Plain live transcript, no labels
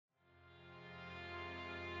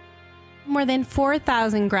More than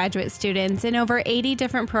 4,000 graduate students in over 80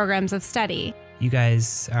 different programs of study. You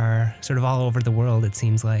guys are sort of all over the world, it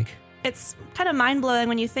seems like. It's kind of mind-blowing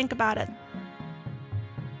when you think about it.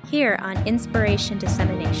 Here on Inspiration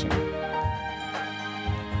Dissemination.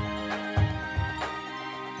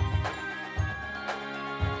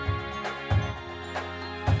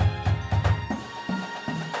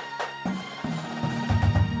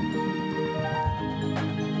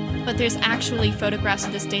 But there's actually photographs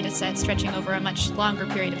of this data set stretching over a much longer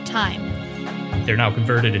period of time. They're now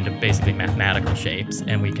converted into basically mathematical shapes,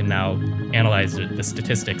 and we can now analyze the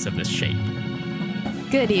statistics of this shape.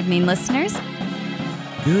 Good evening, listeners.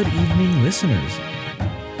 Good evening, listeners.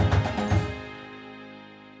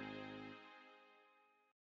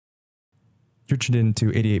 You're tuned in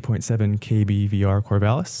to 88.7 KBVR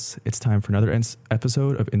Corvallis. It's time for another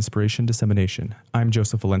episode of Inspiration Dissemination. I'm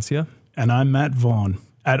Joseph Valencia. And I'm Matt Vaughn.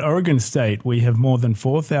 At Oregon State, we have more than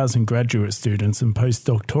 4,000 graduate students and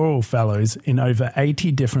postdoctoral fellows in over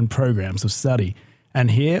 80 different programs of study.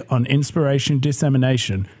 And here on Inspiration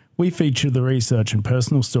Dissemination, we feature the research and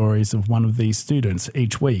personal stories of one of these students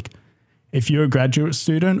each week. If you're a graduate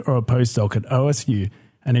student or a postdoc at OSU,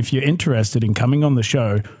 and if you're interested in coming on the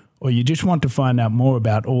show, or you just want to find out more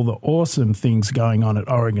about all the awesome things going on at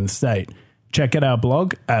Oregon State, check out our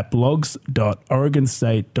blog at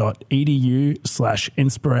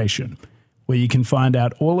blogs.oregonstate.edu/inspiration, where you can find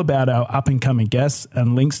out all about our up-and-coming guests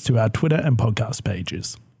and links to our Twitter and podcast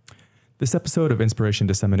pages. This episode of Inspiration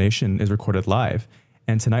Dissemination is recorded live,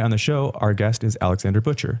 and tonight on the show, our guest is Alexander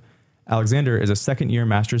Butcher. Alexander is a second-year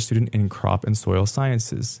master's student in crop and soil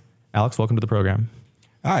sciences. Alex, welcome to the program.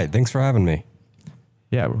 Hi, thanks for having me.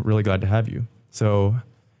 Yeah, we're really glad to have you. So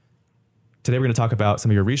today we're going to talk about some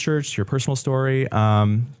of your research, your personal story. Do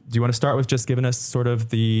you want to start with just giving us sort of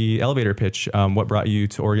the elevator pitch? What brought you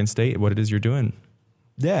to Oregon State? What it is you're doing?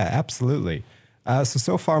 Yeah, absolutely.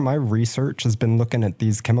 So far, my research has been looking at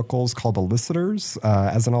these chemicals called elicitors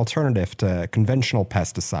as an alternative to conventional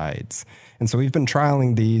pesticides. And so we've been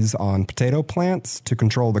trialing these on potato plants to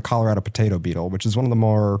control the Colorado potato beetle, which is one of the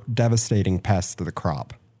more devastating pests to the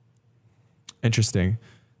crop. Interesting.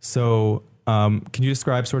 So can you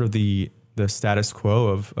describe sort of the status quo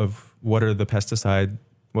of what are the pesticide,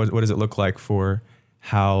 what does it look like for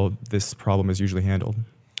how this problem is usually handled?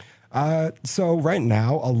 So right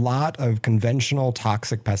now, a lot of conventional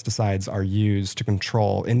toxic pesticides are used to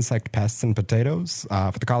control insect pests in potatoes.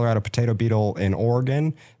 For the Colorado potato beetle in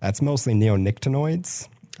Oregon, that's mostly neonicotinoids.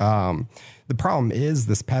 The problem is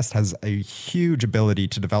this pest has a huge ability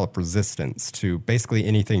to develop resistance to basically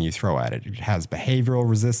anything you throw at it. It has behavioral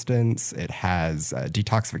resistance, it has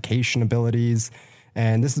detoxification abilities,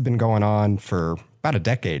 and this has been going on for about a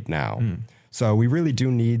decade now. So we really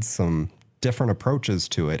do need some different approaches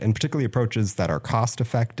to it, and particularly approaches that are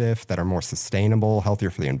cost-effective, that are more sustainable, healthier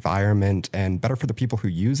for the environment, and better for the people who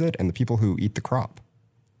use it and the people who eat the crop.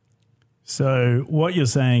 So what you're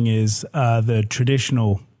saying is the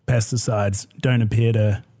traditional pesticides don't appear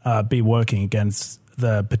to be working against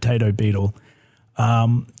the potato beetle.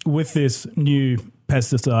 With this new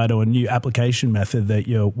pesticide or new application method that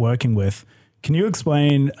you're working with, can you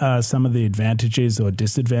explain some of the advantages or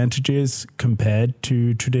disadvantages compared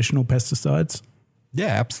to traditional pesticides? Yeah,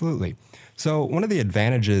 absolutely. So one of the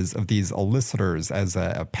advantages of these elicitors as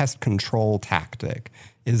a pest control tactic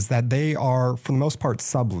is that they are, for the most part,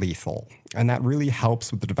 sublethal. And that really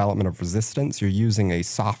helps with the development of resistance. You're using a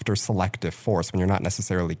softer selective force when you're not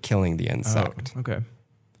necessarily killing the insect. Oh, okay.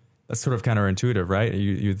 That's sort of counterintuitive, right?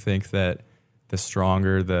 You'd think that the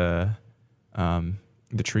stronger the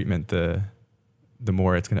treatment, the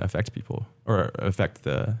more it's going to affect people or affect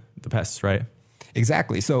the pests, right?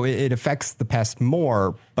 Exactly. So it affects the pest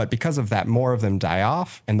more, but because of that, more of them die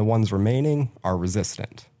off, and the ones remaining are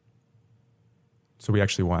resistant. So we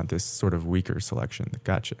actually want this sort of weaker selection.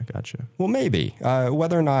 Gotcha. Well, maybe.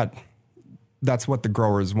 Whether or not that's what the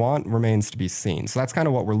growers want remains to be seen. So that's kind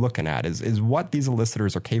of what we're looking at is what these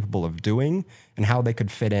elicitors are capable of doing and how they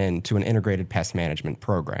could fit into an integrated pest management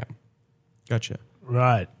program. Gotcha.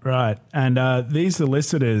 Right. And these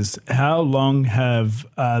elicitors, how long have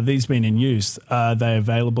these been in use? Are they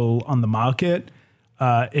available on the market?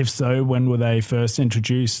 If so, when were they first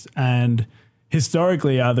introduced? And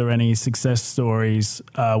historically, are there any success stories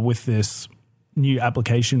with this new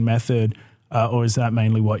application method, or is that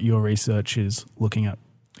mainly what your research is looking at,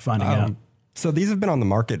 finding out? So these have been on the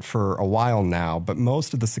market for a while now, but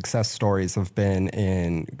most of the success stories have been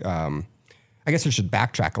in, I guess I should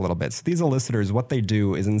backtrack a little bit. So these elicitors, what they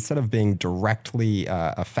do is instead of being directly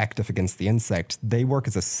effective against the insect, they work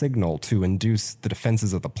as a signal to induce the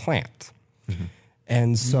defenses of the plant. Mm-hmm.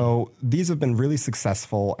 And so these have been really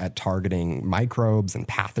successful at targeting microbes and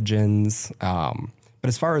pathogens. But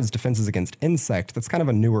as far as defenses against insect, that's kind of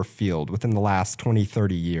a newer field within the last 20,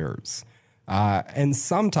 30 years. And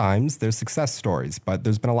sometimes there's success stories, but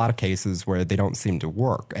there's been a lot of cases where they don't seem to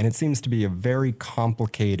work. And it seems to be a very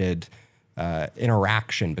complicated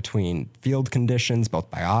interaction between field conditions, both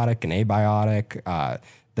biotic and abiotic,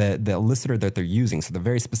 the elicitor that they're using, so the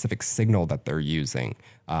very specific signal that they're using,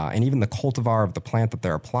 and even the cultivar of the plant that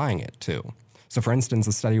they're applying it to. So for instance,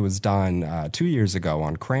 a study was done 2 years ago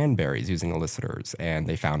on cranberries using elicitors, and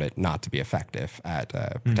they found it not to be effective at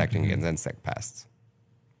protecting against insect pests.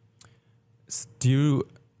 Can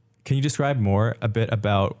you describe a bit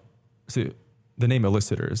about the name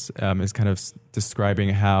elicitors is kind of describing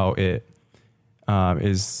how it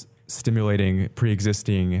is stimulating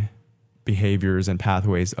pre-existing behaviors and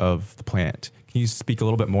pathways of the plant. Can you speak a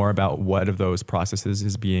little bit more about what of those processes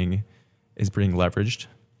is being leveraged?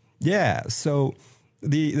 Yeah. So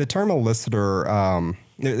the term elicitor,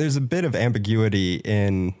 there's a bit of ambiguity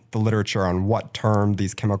in the literature on what term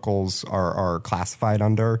these chemicals are classified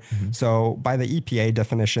under. Mm-hmm. So by the EPA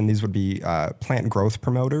definition, these would be plant growth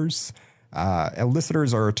promoters.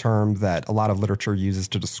 Elicitors are a term that a lot of literature uses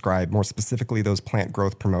to describe more specifically those plant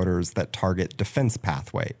growth promoters that target defense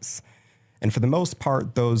pathways. And for the most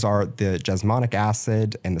part, those are the jasmonic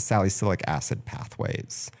acid and the salicylic acid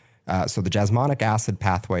pathways. So the jasmonic acid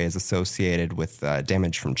pathway is associated with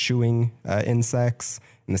damage from chewing insects,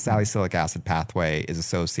 and the salicylic acid pathway is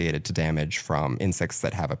associated to damage from insects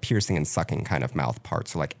that have a piercing and sucking kind of mouth part,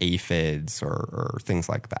 so like aphids or things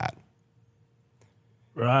like that.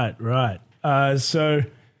 Right. So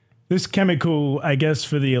this chemical, I guess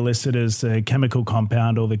for the elicitors, the chemical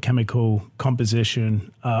compound or the chemical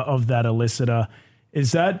composition of that elicitor,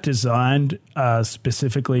 is that designed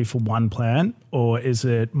specifically for one plant, or is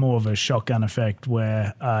it more of a shotgun effect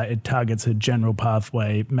where it targets a general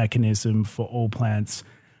pathway mechanism for all plants?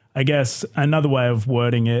 I guess another way of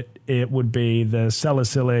wording it would be the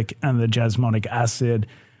salicylic and the jasmonic acid.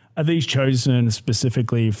 Are these chosen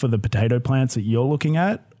specifically for the potato plants that you're looking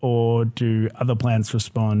at, or do other plants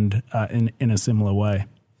respond in a similar way?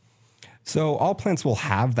 So all plants will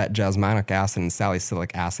have that jasmonic acid and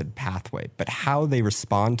salicylic acid pathway, but how they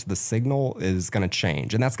respond to the signal is going to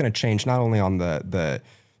change. And that's going to change not only on the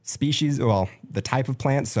species, the type of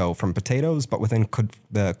plant, so from potatoes, but within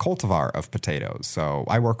the cultivar of potatoes. So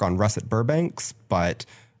I work on russet Burbanks, but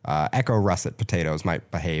echo russet potatoes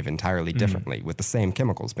might behave entirely differently with the same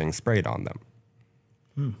chemicals being sprayed on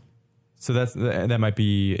them. So that might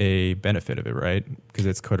be a benefit of it, right? Because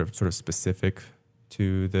it's sort of specific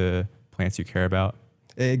to the plants you care about.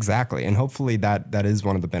 Exactly, and hopefully that is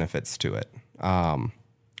one of the benefits to it.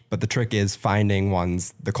 But the trick is finding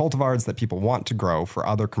the cultivars that people want to grow for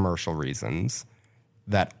other commercial reasons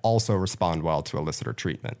that also respond well to elicitor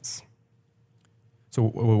treatments. So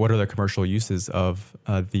what are the commercial uses of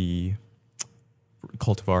the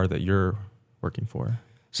cultivar that you're working for?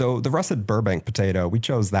 So the russet Burbank potato, we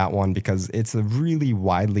chose that one because it's a really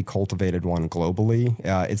widely cultivated one globally.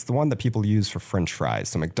 It's the one that people use for French fries.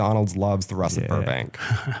 So McDonald's loves the russet Burbank.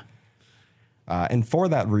 And for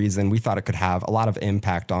that reason, we thought it could have a lot of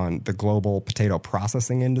impact on the global potato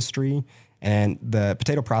processing industry. And the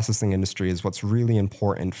potato processing industry is what's really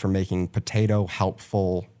important for making potato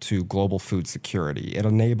helpful to global food security. It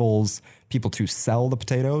enables people to sell the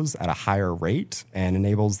potatoes at a higher rate and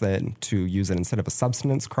enables them to use it instead of a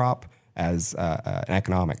subsistence crop as an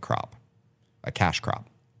economic crop, a cash crop.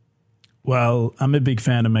 Well, I'm a big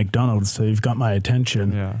fan of McDonald's, so you've got my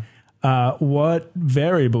attention. Yeah. What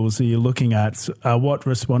variables are you looking at? What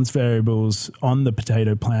response variables on the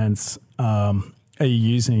potato plants are you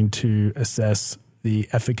using to assess the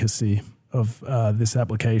efficacy of this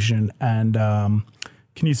application? And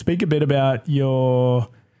can you speak a bit about your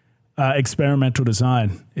experimental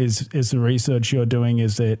design? Is the research you're doing,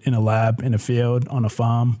 is it in a lab, in a field, on a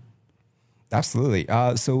farm? Absolutely.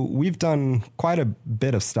 So we've done quite a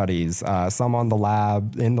bit of studies, some in the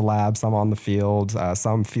lab, some on the field,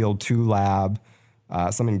 some field to lab,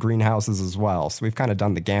 some in greenhouses as well. So we've kind of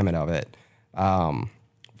done the gamut of it.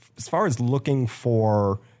 As far as looking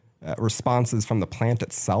for responses from the plant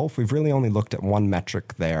itself, we've really only looked at one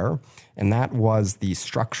metric there, and that was the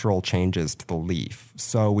structural changes to the leaf.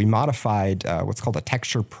 So we modified what's called a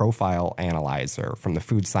texture profile analyzer from the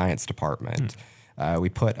food science department. We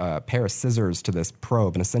put a pair of scissors to this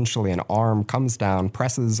probe, and essentially an arm comes down,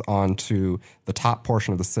 presses onto the top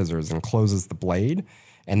portion of the scissors, and closes the blade.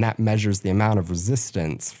 And that measures the amount of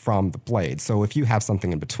resistance from the blade. So if you have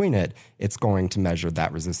something in between it, it's going to measure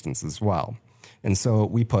that resistance as well. And so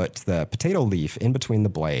we put the potato leaf in between the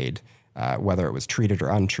blade, whether it was treated or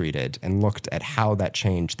untreated, and looked at how that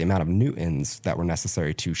changed the amount of newtons that were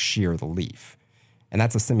necessary to shear the leaf. And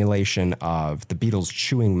that's a simulation of the beetle's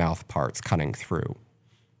chewing mouth parts cutting through.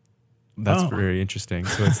 That's very interesting.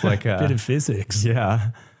 So it's like a bit of physics.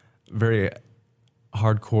 Yeah. Very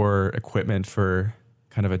hardcore equipment for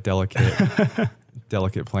kind of a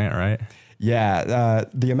delicate plant, right? Yeah,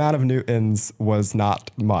 the amount of newtons was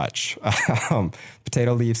not much.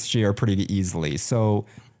 Potato leaves shear pretty easily. So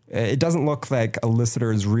it doesn't look like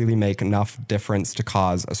elicitors really make enough difference to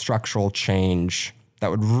cause a structural change that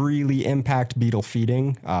would really impact beetle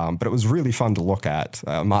feeding. But it was really fun to look at.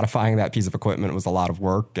 Modifying that piece of equipment was a lot of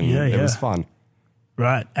work, and it was fun.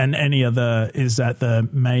 Right. And is that the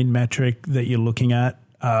main metric that you're looking at?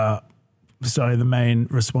 The main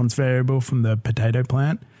response variable from the potato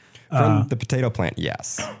plant? From the potato plant,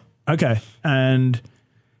 yes. Okay. And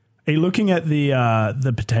are you looking at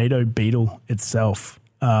the potato beetle itself?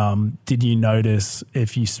 Did you notice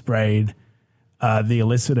if you sprayed the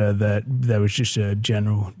elicitor that there was just a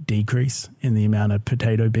general decrease in the amount of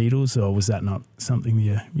potato beetles, or was that not something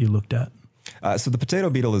you looked at? So the potato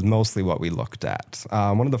beetle is mostly what we looked at.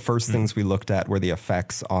 One of the first things we looked at were the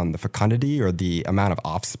effects on the fecundity, or the amount of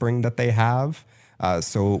offspring that they have.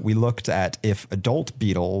 So we looked at if adult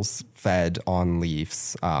beetles fed on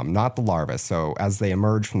leaves, not the larvae. So as they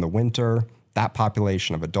emerge from the winter, that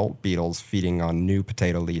population of adult beetles feeding on new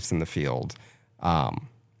potato leaves in the field,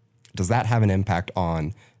 does that have an impact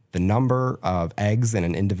on the number of eggs in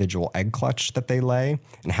an individual egg clutch that they lay,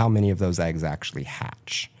 and how many of those eggs actually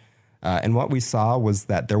hatch? And what we saw was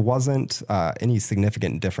that there wasn't any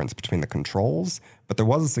significant difference between the controls, but there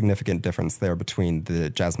was a significant difference there between the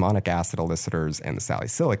jasmonic acid elicitors and the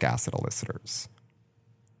salicylic acid elicitors.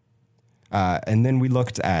 And then we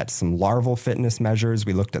looked at some larval fitness measures.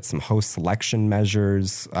 We looked at some host selection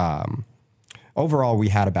measures. Overall, we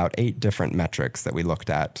had about 8 different metrics that we looked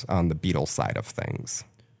at on the beetle side of things.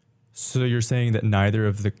 So you're saying that neither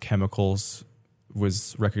of the chemicals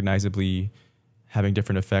was recognizably having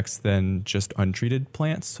different effects than just untreated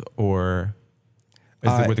plants, or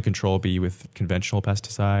would the control be with conventional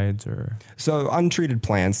pesticides? Or so untreated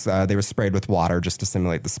plants, they were sprayed with water just to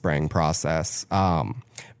simulate the spraying process.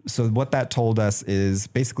 So what that told us is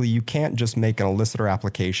basically you can't just make an elicitor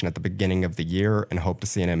application at the beginning of the year and hope to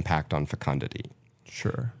see an impact on fecundity.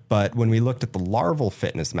 Sure. But when we looked at the larval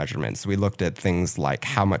fitness measurements, we looked at things like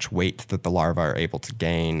how much weight that the larvae are able to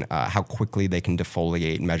gain, how quickly they can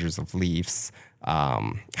defoliate measures of leaves,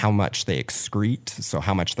 how much they excrete, so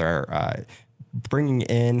how much they're bringing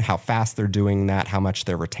in, how fast they're doing that, how much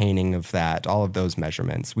they're retaining of that, all of those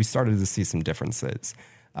measurements. We started to see some differences.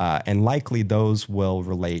 And likely those will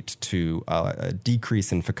relate to a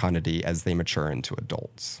decrease in fecundity as they mature into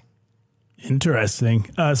adults. Interesting.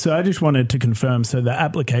 So I just wanted to confirm, so the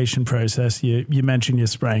application process, you mentioned you're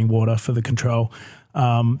spraying water for the control.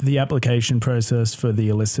 The application process for the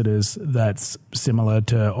elicitors, that's similar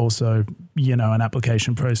to also, an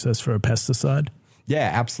application process for a pesticide? Yeah,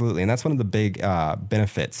 absolutely. And that's one of the big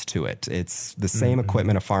benefits to it. It's the same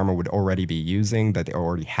equipment a farmer would already be using that they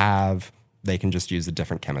already have. They can just use a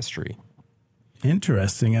different chemistry.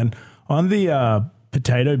 Interesting. And on the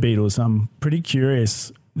potato beetles, I'm pretty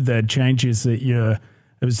curious the changes that you're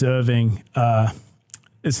observing.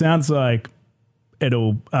 It sounds like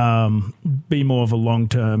it'll be more of a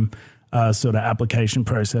long-term sort of application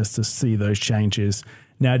process to see those changes.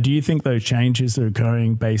 Now, do you think those changes are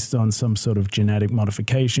occurring based on some sort of genetic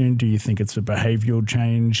modification? Do you think it's a behavioral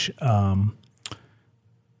change?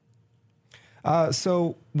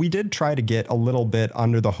 So we did try to get a little bit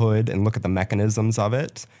under the hood and look at the mechanisms of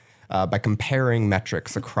it by comparing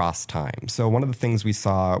metrics across time. So one of the things we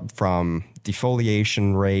saw from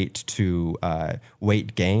defoliation rate to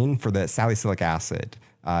weight gain for the salicylic acid,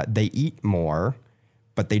 they eat more,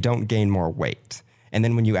 but they don't gain more weight. And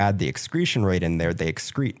then when you add the excretion rate in there, they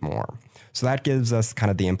excrete more. So that gives us kind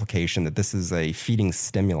of the implication that this is a feeding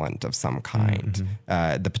stimulant of some kind.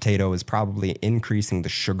 The potato is probably increasing the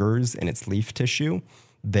sugars in its leaf tissue.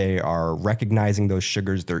 They are recognizing those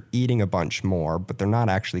sugars. They're eating a bunch more, but they're not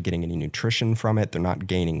actually getting any nutrition from it. They're not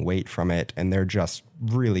gaining weight from it, and they're just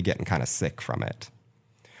really getting kind of sick from it.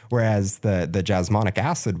 Whereas the jasmonic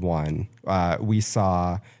acid one, we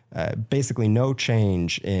saw basically no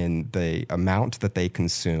change in the amount that they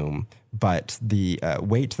consume, but the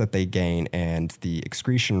weight that they gain and the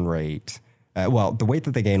excretion rate, the weight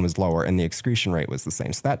that they gain was lower and the excretion rate was the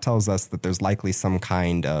same. So that tells us that there's likely some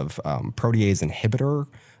kind of protease inhibitor,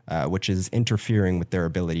 which is interfering with their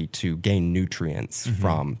ability to gain nutrients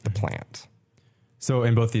from the plant. So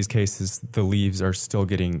in both these cases, the leaves are still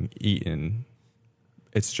getting eaten.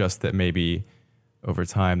 It's just that maybe over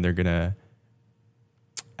time, they're going to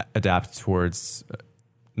adapt towards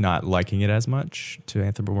not liking it as much, to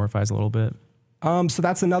anthropomorphize a little bit? So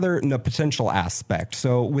that's another potential aspect.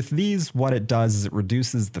 So with these, what it does is it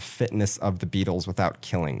reduces the fitness of the beetles without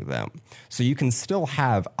killing them. So you can still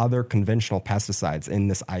have other conventional pesticides in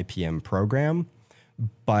this IPM program,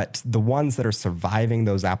 but the ones that are surviving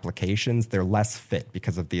those applications, they're less fit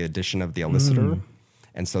because of the addition of the elicitor.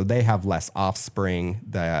 And so they have less offspring.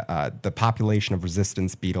 The population of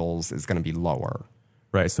resistance beetles is going to be lower.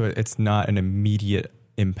 Right. So it's not an immediate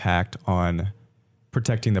impact on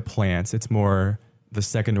protecting the plants. It's more the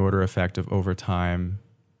second order effect of over time,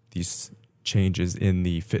 these changes in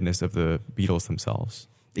the fitness of the beetles themselves.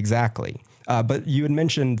 Exactly. But you had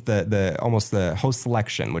mentioned the almost the host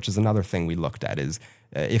selection, which is another thing we looked at, is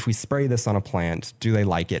if we spray this on a plant, do they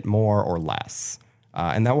like it more or less?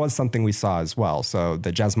 And that was something we saw as well. So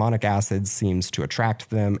the jasmonic acid seems to attract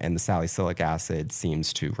them and the salicylic acid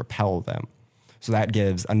seems to repel them. So that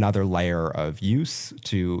gives another layer of use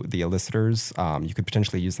to the elicitors. You could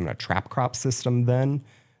potentially use them in a trap crop system then,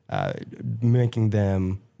 making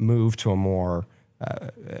them move to a more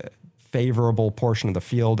favorable portion of the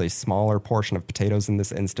field, a smaller portion of potatoes in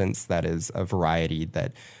this instance that is a variety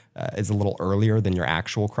that is a little earlier than your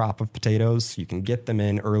actual crop of potatoes. So you can get them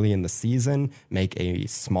in early in the season, make a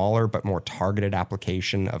smaller but more targeted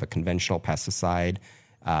application of a conventional pesticide,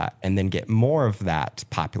 and then get more of that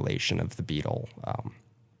population of the beetle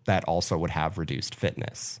that also would have reduced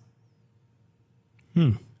fitness.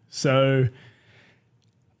 So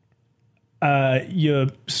you're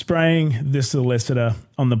spraying this elicitor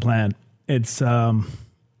on the plant. It's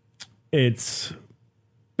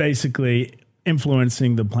basically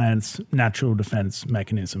influencing the plant's natural defense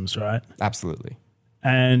mechanisms, right? Absolutely.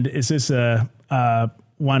 And is this a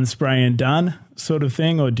one spray and done sort of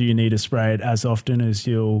thing, or do you need to spray it as often as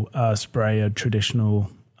you'll spray a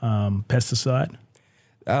traditional pesticide?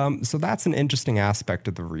 So that's an interesting aspect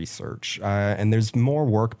of the research, and there's more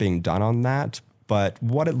work being done on that. But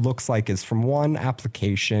what it looks like is from one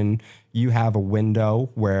application, you have a window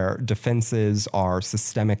where defenses are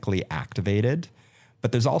systemically activated,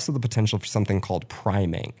 but there's also the potential for something called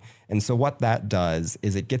priming. And so what that does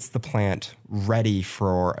is it gets the plant ready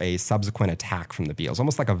for a subsequent attack from the beetles,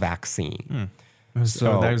 almost like a vaccine. I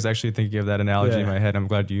was actually thinking of that analogy in my head. I'm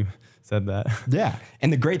glad you said that. Yeah.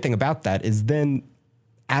 And the great thing about that is then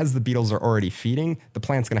as the beetles are already feeding, the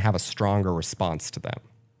plant's going to have a stronger response to them.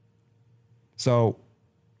 So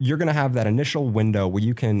you're going to have that initial window where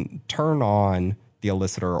you can turn on the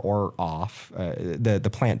elicitor or off the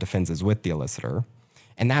plant defenses with the elicitor.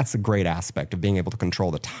 And that's a great aspect of being able to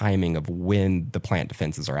control the timing of when the plant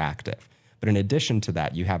defenses are active. But in addition to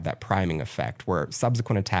that, you have that priming effect where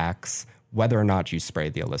subsequent attacks, whether or not you spray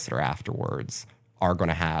the elicitor afterwards, are going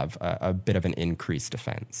to have a bit of an increased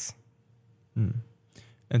defense.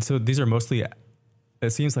 And so these are mostly,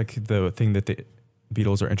 it seems like the thing that the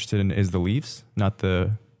beetles are interested in is the leaves, not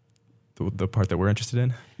the part that we're interested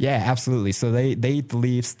in. Yeah, absolutely. So they eat the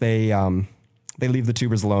leaves. They leave the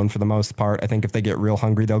tubers alone for the most part. I think if they get real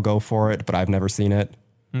hungry, they'll go for it, but I've never seen it.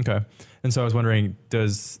 Okay. And so I was wondering, do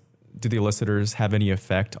the elicitors have any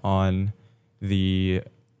effect on the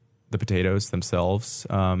potatoes themselves?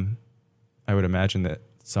 I would imagine that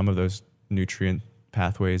some of those nutrient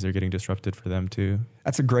pathways are getting disrupted for them too.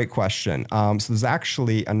 That's a great question. So there's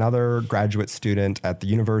actually another graduate student at the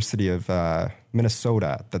University of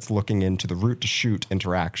Minnesota that's looking into the root to shoot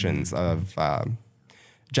interactions of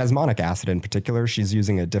jasmonic acid in particular. She's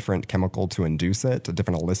using a different chemical to induce it, a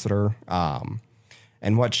different elicitor.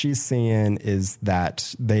 And what she's seeing is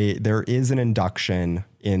that there is an induction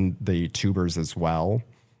in the tubers as well.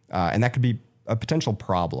 And that could be a potential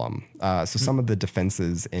problem. So some of the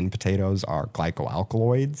defenses in potatoes are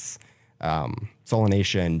glycoalkaloids,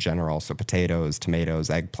 solanaceae in general, so potatoes, tomatoes,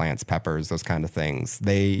 eggplants, peppers, those kind of things.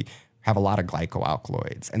 They have a lot of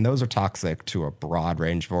glycoalkaloids, and those are toxic to a broad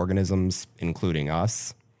range of organisms, including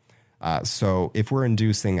us. So if we're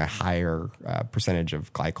inducing a higher percentage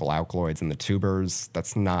of glycoalkaloids in the tubers,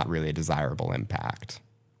 that's not really a desirable impact.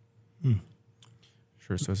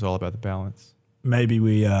 Sure, so it's all about the balance. Maybe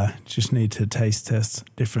we just need to taste test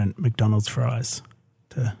different McDonald's fries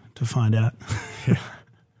to find out.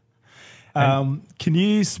 Can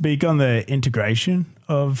you speak on the integration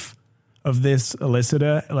of this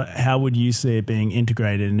elicitor? Like, how would you see it being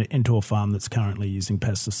integrated into a farm that's currently using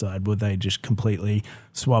pesticide? Would they just completely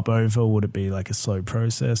swap over? Would it be like a slow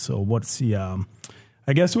process? Or what's the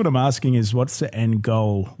I guess what I'm asking is, what's the end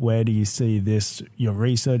goal? Where do you see your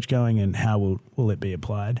research going, and how will it be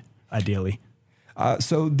applied ideally?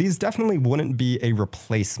 So these definitely wouldn't be a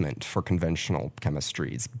replacement for conventional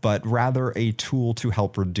chemistries, but rather a tool to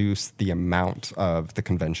help reduce the amount of the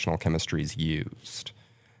conventional chemistries used.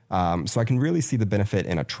 So I can really see the benefit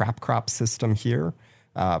in a trap crop system here,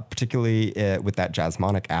 particularly with that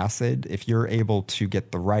jasmonic acid. If you're able to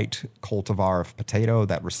get the right cultivar of potato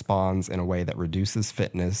that responds in a way that reduces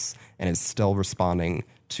fitness and is still responding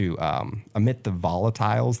to emit the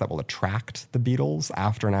volatiles that will attract the beetles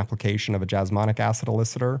after an application of a jasmonic acid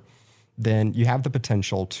elicitor, then you have the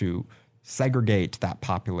potential to segregate that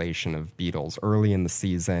population of beetles early in the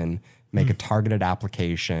season, make a targeted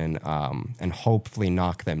application, and hopefully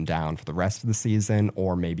knock them down for the rest of the season,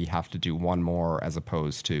 or maybe have to do one more as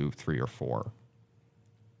opposed to 3 or 4.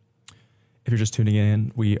 If you're just tuning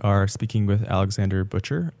in, we are speaking with Alexander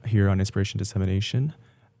Butcher here on Inspiration Dissemination.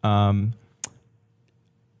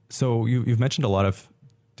 So you've mentioned a lot of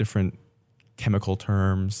different chemical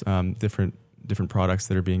terms, different products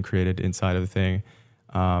that are being created inside of the thing,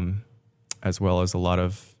 as well as a lot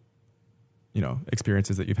of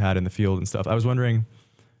experiences that you've had in the field and stuff. I was wondering,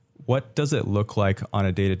 what does it look like on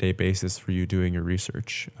a day-to-day basis for you doing your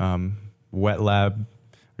research? Wet lab?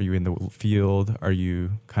 Are you in the field? Are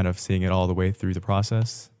you kind of seeing it all the way through the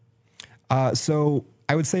process? So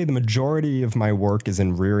I would say the majority of my work is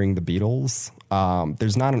in rearing the beetles.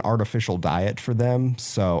 There's not an artificial diet for them,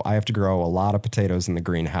 so I have to grow a lot of potatoes in the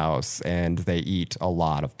greenhouse, and they eat a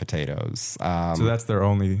lot of potatoes. So that's their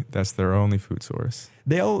only food source.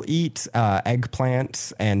 They'll eat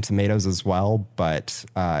eggplant and tomatoes as well, but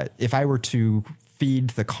if I were to feed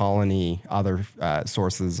the colony other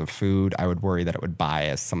sources of food, I would worry that it would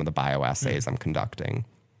bias some of the bioassays I'm conducting.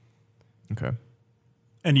 Okay.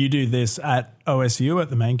 And you do this at OSU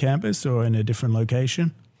at the main campus or in a different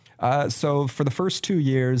location? So for the first 2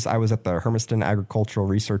 years, I was at the Hermiston Agricultural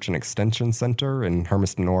Research and Extension Center in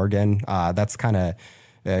Hermiston, Oregon. That's kind of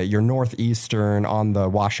your northeastern on the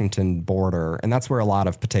Washington border, and that's where a lot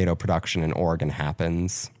of potato production in Oregon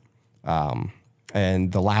happens.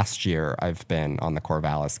 And the last year, I've been on the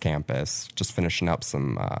Corvallis campus, just finishing up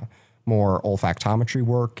some more olfactometry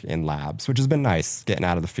work in labs, which has been nice getting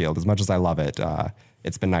out of the field. As much as I love it,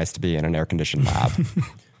 it's been nice to be in an air-conditioned lab.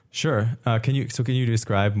 Sure. Can you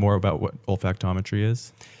describe more about what olfactometry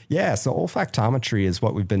is? Yeah, so olfactometry is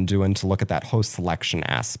what we've been doing to look at that host selection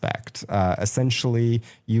aspect. Essentially,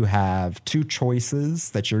 you have 2 choices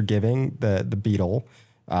that you're giving the beetle,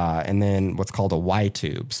 and then what's called a Y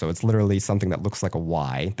tube. So it's literally something that looks like a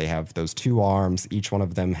Y. They have those 2 arms. Each one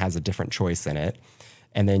of them has a different choice in it.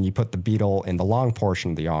 And then you put the beetle in the long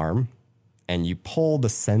portion of the arm, and you pull the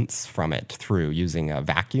scents from it through using a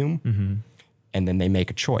vacuum. Mm-hmm. And then they make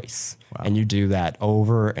a choice. Wow. And you do that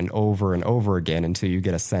over and over and over again until you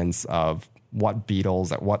get a sense of what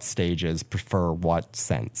beetles at what stages prefer what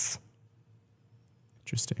scents.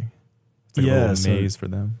 Interesting. It's like a little maze for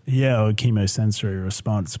them. Yeah, or chemosensory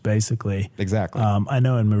response, basically. Exactly. I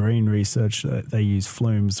know in marine research that they use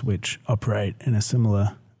flumes which operate in a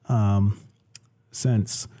similar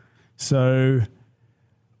sense. So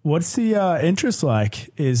what's the interest like?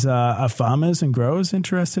 Are farmers and growers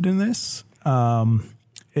interested in this? How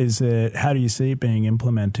do you see it being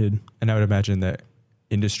implemented? And I would imagine that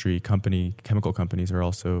chemical companies are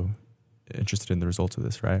also interested in the results of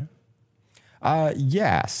this, right?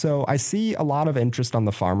 Yeah. So I see a lot of interest on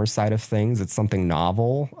the farmer side of things. It's something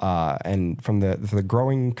novel. And from the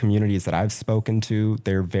growing communities that I've spoken to,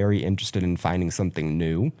 they're very interested in finding something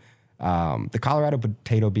new. The Colorado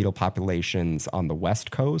potato beetle populations on the West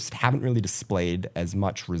Coast haven't really displayed as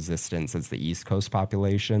much resistance as the East Coast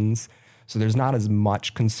populations. So there's not as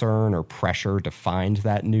much concern or pressure to find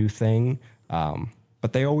that new thing.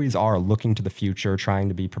 But they always are looking to the future, trying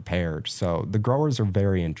to be prepared. So the growers are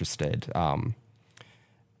very interested. I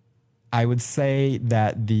would say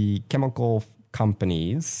that the chemical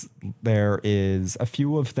companies, there is a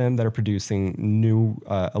few of them that are producing new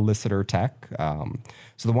elicitor tech.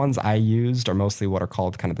 So the ones I used are mostly what are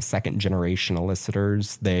called kind of the second generation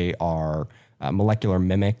elicitors. They are molecular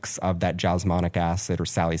mimics of that jasmonic acid or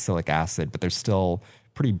salicylic acid, but they're still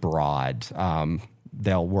pretty broad.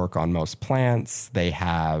 They'll work on most plants. They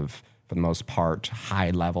have, for the most part,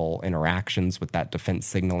 high-level interactions with that defense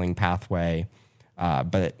signaling pathway.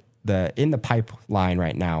 But in the pipeline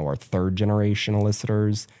right now are third-generation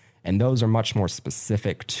elicitors, and those are much more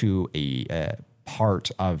specific to a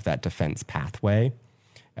part of that defense pathway.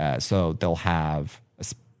 So they'll have a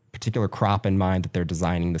particular crop in mind that they're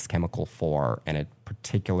designing this chemical for and a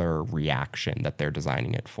particular reaction that they're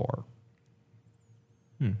designing it for.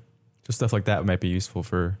 So stuff like that might be useful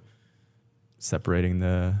for separating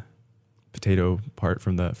the potato part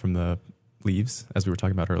from the leaves, as we were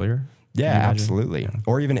talking about earlier. Yeah, absolutely. Yeah.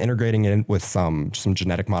 Or even integrating it with some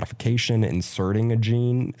genetic modification, inserting a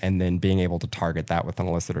gene, and then being able to target that with an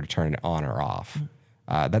elicitor to turn it on or off.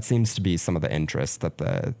 That seems to be some of the interest that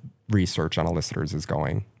the research on elicitors is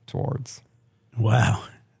going towards. Wow.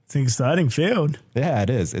 It's an exciting field. Yeah, it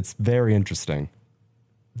is. It's very interesting.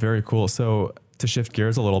 Very cool. So to shift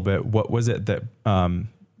gears a little bit, what was it that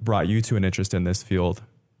brought you to an interest in this field?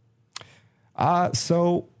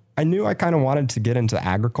 So I knew I kind of wanted to get into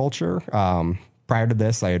agriculture. Prior to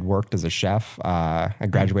this, I had worked as a chef. I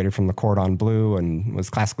graduated from the Cordon Bleu and was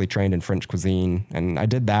classically trained in French cuisine. And I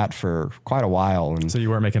did that for quite a while. And so you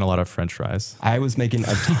weren't making a lot of French fries? I was making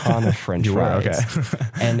a ton of French fries. Okay.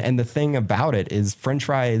 and the thing about it is French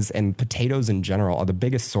fries and potatoes in general are the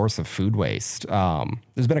biggest source of food waste.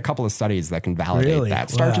 There's been a couple of studies that can validate that.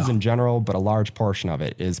 Starches in general, but a large portion of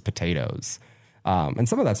it is potatoes. And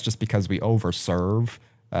some of that's just because we overserve.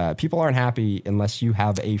 People aren't happy unless you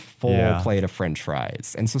have a full plate of French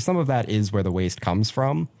fries. And so some of that is where the waste comes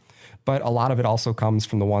from. But a lot of it also comes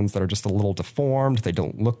from the ones that are just a little deformed. They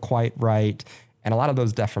don't look quite right. And a lot of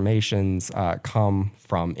those deformations come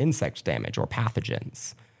from insect damage or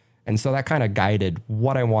pathogens. And so that kind of guided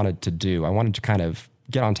what I wanted to do. I wanted to kind of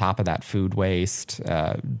get on top of that food waste.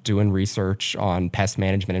 Doing research on pest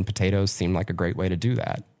management in potatoes seemed like a great way to do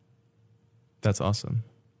that. That's awesome.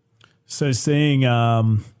 So seeing all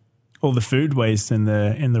the food waste in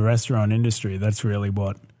the restaurant industry, that's really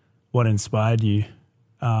what inspired you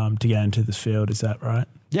to get into this field. Is that right?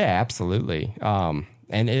 Yeah, absolutely.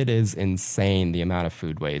 And it is insane the amount of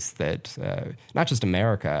food waste that not just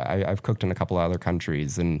America. I've cooked in a couple of other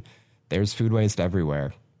countries, and there's food waste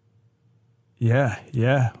everywhere.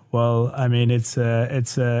 Yeah. Well, I mean, it's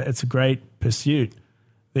a great pursuit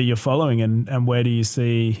that you're following, and where do you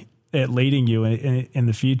see it leading you in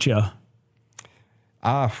the future?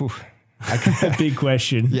 A big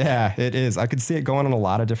question. Yeah, it is. I could see it going in a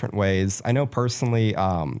lot of different ways. I know personally,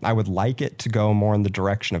 I would like it to go more in the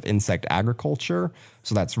direction of insect agriculture.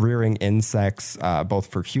 So that's rearing insects, both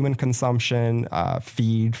for human consumption,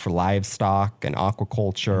 feed for livestock and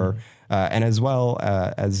aquaculture, and as well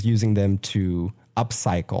as using them to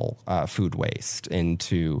upcycle food waste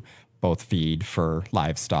into both feed for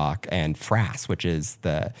livestock and frass, which is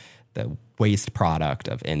the waste product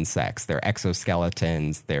of insects, their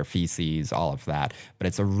exoskeletons, their feces, all of that. But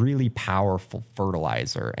it's a really powerful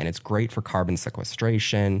fertilizer, and it's great for carbon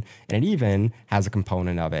sequestration. And it even has a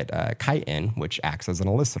component of it, chitin, which acts as an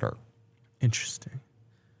elicitor. Interesting.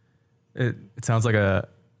 It sounds like a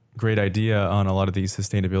great idea on a lot of these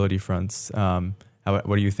sustainability fronts.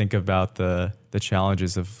 What do you think about the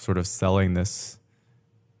challenges of sort of selling this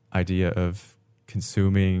idea of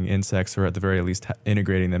consuming insects, or at the very least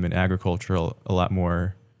integrating them in agriculture a lot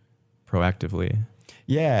more proactively?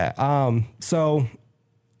 Yeah. So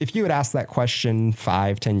if you had asked that question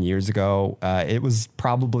 5-10 years ago, it was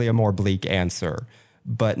probably a more bleak answer.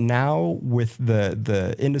 But now with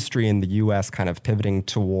the industry in the US kind of pivoting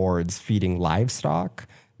towards feeding livestock,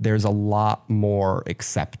 there's a lot more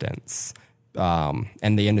acceptance.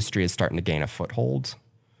 And the industry is starting to gain a foothold.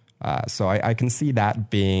 So I can see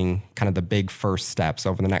that being kind of the big first steps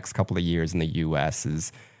over the next couple of years in the U.S.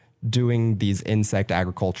 is doing these insect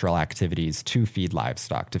agricultural activities to feed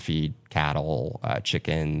livestock, to feed cattle,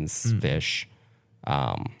 chickens, fish.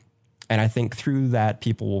 And I think through that,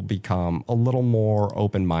 people will become a little more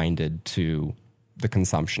open-minded to the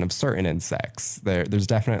consumption of certain insects. There's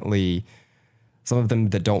definitely some of them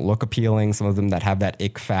that don't look appealing, some of them that have that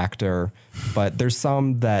ick factor, but there's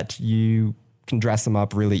some that you can dress them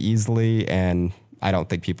up really easily, and I don't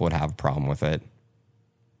think people would have a problem with it.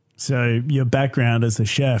 So your background as a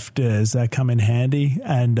chef, does that come in handy?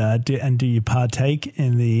 And do you partake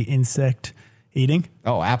in the insect eating?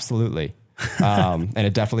 Oh, absolutely. And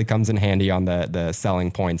it definitely comes in handy on the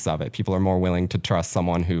selling points of it. People are more willing to trust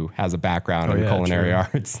someone who has a background in culinary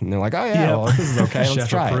arts, and they're like, "Oh yeah, well, this is okay. Let's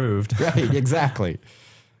try approved." It. Right? Exactly.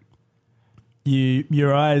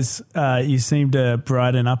 Your eyes, you seem to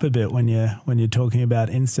brighten up a bit when you're talking about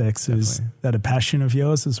insects. Definitely. Is that a passion of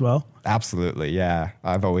yours as well? Absolutely, yeah.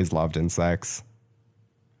 I've always loved insects.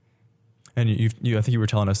 And I think you were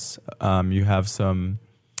telling us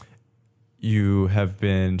you have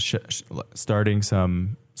been starting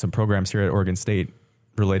some programs here at Oregon State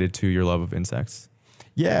related to your love of insects.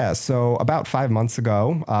 Yeah, so about 5 months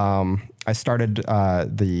ago, I started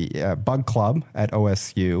the Bug Club at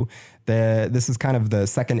OSU. This is kind of the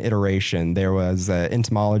second iteration. There was an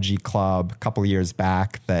entomology club a couple of years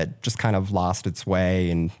back that just kind of lost its way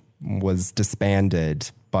and was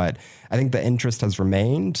disbanded. But I think the interest has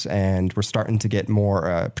remained, and we're starting to get more,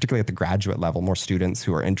 particularly at the graduate level, more students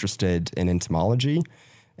who are interested in entomology.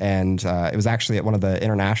 And it was actually at one of the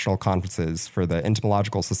international conferences for the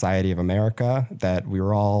Entomological Society of America that we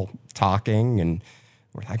were all talking, and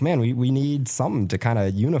we're like, man, we need something to kind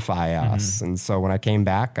of unify us. And so when I came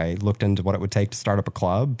back, I looked into what it would take to start up a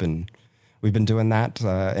club, and we've been doing that,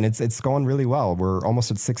 and it's going really well. We're almost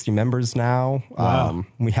at 60 members now. Wow.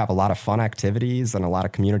 We have a lot of fun activities and a lot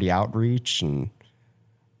of community outreach. And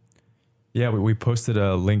Yeah, we posted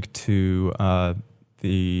a link to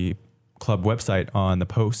the club website on the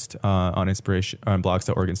post on inspiration on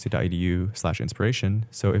blogs.oregonstate.edu/inspiration.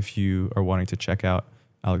 So if you are wanting to check out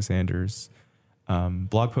Alexander's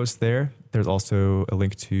blog post there's also a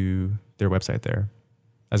link to their website there,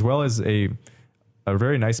 as well as a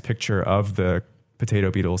very nice picture of the potato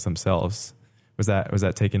beetles themselves. Was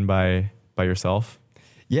that taken by yourself?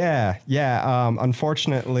 Yeah.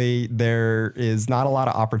 Unfortunately, there is not a lot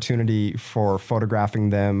of opportunity for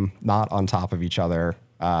photographing them not on top of each other,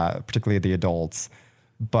 particularly the adults.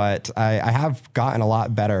 But I have gotten a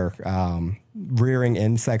lot better. Rearing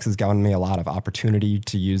insects has given me a lot of opportunity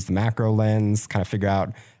to use the macro lens, kind of figure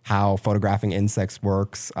out how photographing insects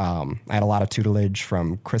works. I had a lot of tutelage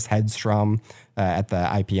from Chris Hedstrom at the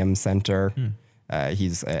IPM Center.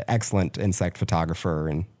 He's an excellent insect photographer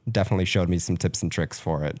and definitely showed me some tips and tricks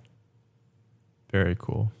for it. Very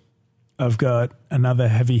cool. I've got another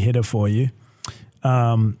heavy hitter for you.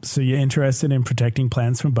 So you're interested in protecting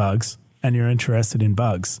plants from bugs, and you're interested in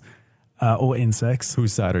bugs or insects.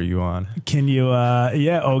 Whose side are you on? Can you,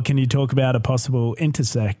 can you talk about a possible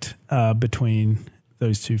intersect between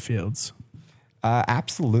those two fields?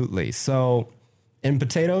 Absolutely. So in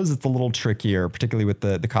potatoes, it's a little trickier, particularly with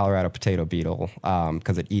the Colorado potato beetle,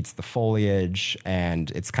 because it eats the foliage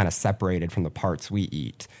and it's kind of separated from the parts we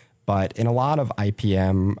eat. But in a lot of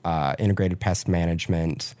IPM, integrated pest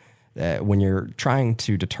management, when you're trying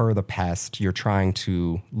to deter the pest, you're trying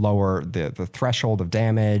to lower the threshold of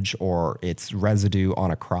damage or its residue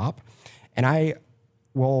on a crop. And I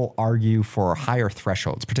will argue for higher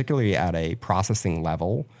thresholds, particularly at a processing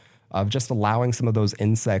level, of just allowing some of those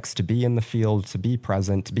insects to be in the field, to be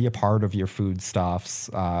present, to be a part of your foodstuffs.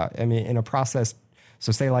 In a process,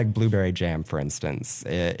 so say like blueberry jam, for instance,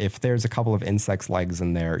 if there's a couple of insects' legs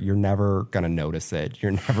in there, you're never going to notice it.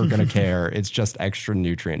 You're never going to care. It's just extra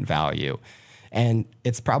nutrient value. And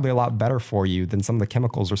it's probably a lot better for you than some of the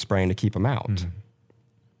chemicals we're spraying to keep them out. Mm-hmm.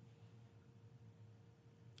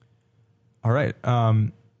 All right.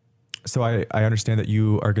 So I understand that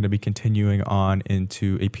you are going to be continuing on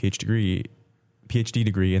into a PhD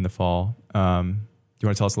degree in the fall. Do you want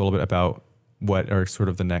to tell us a little bit about what are sort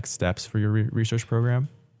of the next steps for your research program?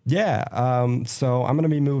 Yeah. So I'm going to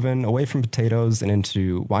be moving away from potatoes and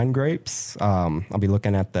into wine grapes. I'll be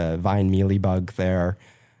looking at the vine mealybug there.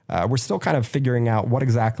 We're still kind of figuring out what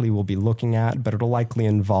exactly we'll be looking at, but it'll likely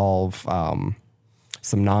involve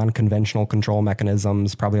some non-conventional control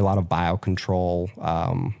mechanisms, probably a lot of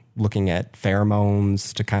biocontrol, looking at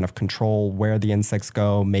pheromones to kind of control where the insects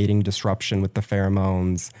go, mating disruption with the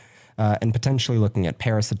pheromones, and potentially looking at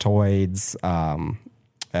parasitoids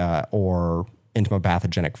or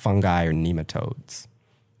entomopathogenic fungi or nematodes.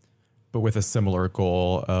 But with a similar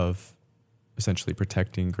goal of essentially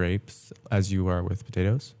protecting grapes as you are with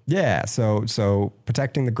potatoes? Yeah, so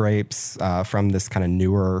protecting the grapes from this kind of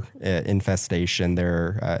newer infestation.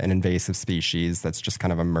 They're an invasive species that's just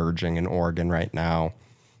kind of emerging in Oregon right now.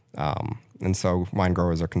 And so wine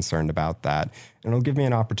growers are concerned about that. And it'll give me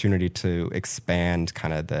an opportunity to expand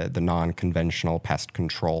kind of the non-conventional pest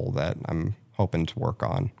control that I'm hoping to work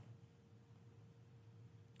on.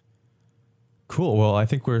 Cool. Well, I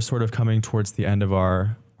think we're sort of coming towards the end of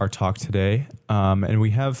our talk today. And we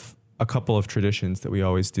have a couple of traditions that we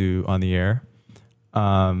always do on the air.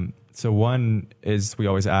 So one is we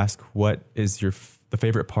always ask, what is the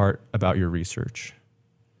favorite part about your research?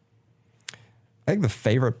 I think the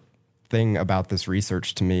favorite thing about this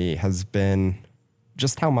research to me has been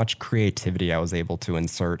just how much creativity I was able to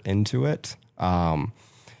insert into it.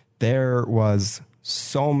 There was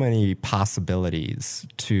so many possibilities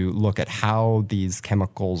to look at how these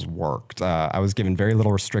chemicals worked. I was given very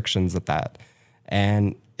little restrictions at that.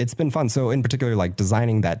 And it's been fun. So in particular, like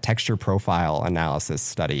designing that texture profile analysis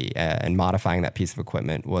study and modifying that piece of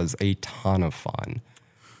equipment was a ton of fun.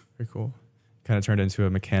 Very cool. Kind of turned into a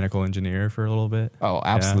mechanical engineer for a little bit. Oh,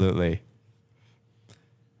 absolutely. Yeah.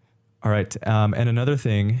 All right. And another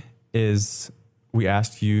thing is we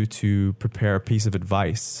asked you to prepare a piece of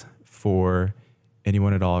advice for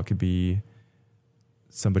anyone at all. It could be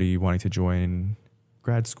somebody wanting to join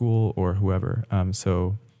grad school or whoever.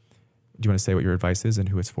 So do you want to say what your advice is and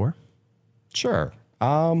who it's for? Sure.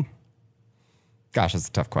 Gosh, that's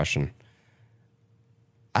a tough question.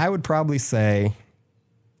 I would probably say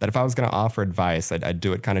that if I was going to offer advice, I'd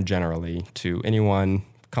do it kind of generally to anyone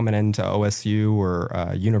coming into OSU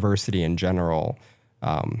or university in general.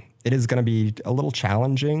 It is going to be a little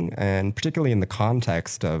challenging, and particularly in the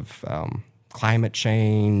context of climate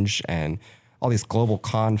change and all these global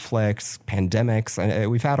conflicts, pandemics.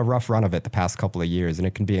 And we've had a rough run of it the past couple of years, and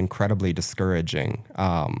it can be incredibly discouraging.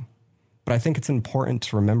 But I think it's important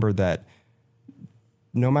to remember that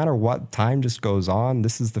no matter what, time just goes on.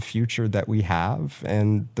 This is the future that we have,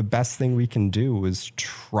 and the best thing we can do is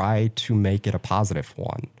try to make it a positive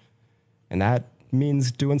one. And that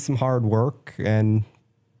means doing some hard work, and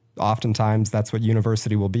oftentimes that's what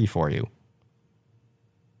university will be for you.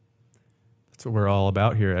 That's what we're all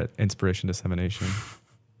about here at Inspiration Dissemination.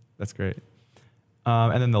 That's great.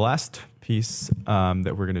 And then the last piece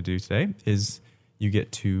that we're going to do today is you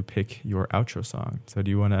get to pick your outro song. So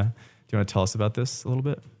do you want to tell us about this a little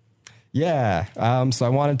bit? Yeah. So I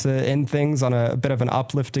wanted to end things on a bit of an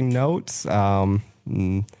uplifting note,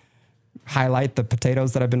 highlight the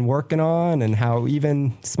potatoes that I've been working on and how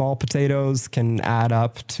even small potatoes can add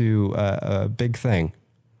up to a big thing.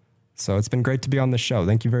 So it's been great to be on the show.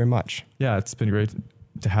 Thank you very much. Yeah, it's been great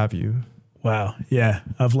to have you. Wow. Yeah,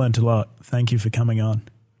 I've learned a lot. Thank you for coming on.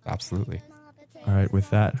 Absolutely. All right, with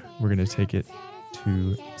that, we're going to take it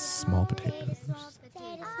to small potatoes. Small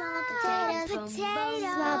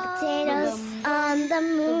potatoes on the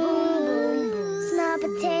moon, small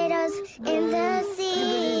potatoes in the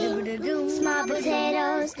sea, small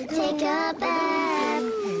potatoes take a bath,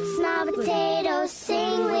 small potatoes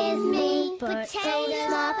sing with me. Potatoes,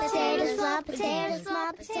 small potatoes, small potatoes,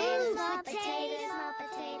 small potatoes, small potatoes, small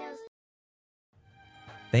potatoes.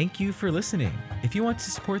 Thank you for listening. If you want to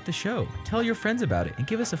support the show, tell your friends about it and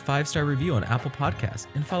give us a 5-star review on Apple Podcasts,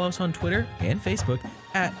 and follow us on Twitter and Facebook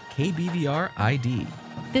at KBVRID.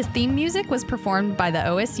 This theme music was performed by the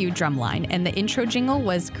OSU Drumline, and the intro jingle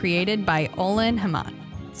was created by Olin Haman.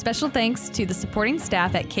 Special thanks to the supporting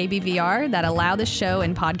staff at KBVR that allow this show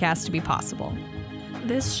and podcast to be possible.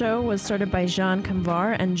 This show was started by Jean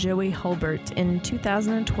Kamvar and Joey Hulbert in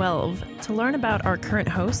 2012. To learn about our current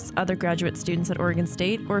hosts, other graduate students at Oregon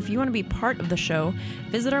State, or if you want to be part of the show,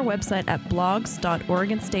 visit our website at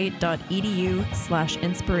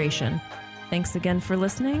blogs.oregonstate.edu/inspiration. Thanks again for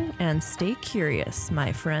listening, and stay curious,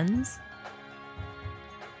 my friends.